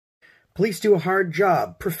Police do a hard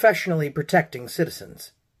job professionally protecting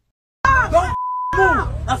citizens. Don't move!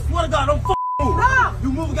 I swear to God, don't move!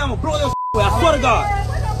 You move again, I'm gonna blow your away. I swear to God.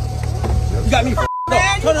 You got me up.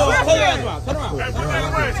 Turn around.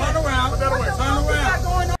 Turn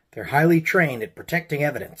around. They're highly trained at protecting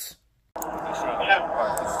evidence.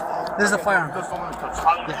 This is a firearm.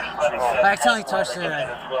 Yeah. I accidentally touched it.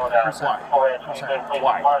 I'm sorry.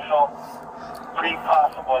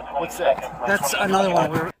 What's that? That's another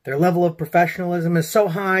one. Their level of professionalism is so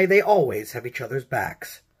high, they always have each other's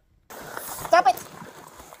backs. Stop it!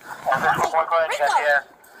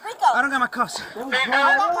 Rico! I don't got my cuffs. I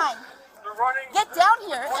got mine. Get down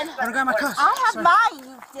here and... I don't got my cuffs. I have mine,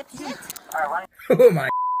 you dipshit. Who am I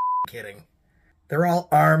kidding? They're all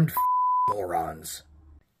armed morons.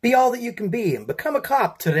 Be all that you can be and become a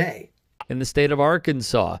cop today. In the state of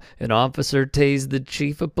Arkansas, an officer tased the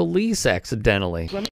chief of police accidentally.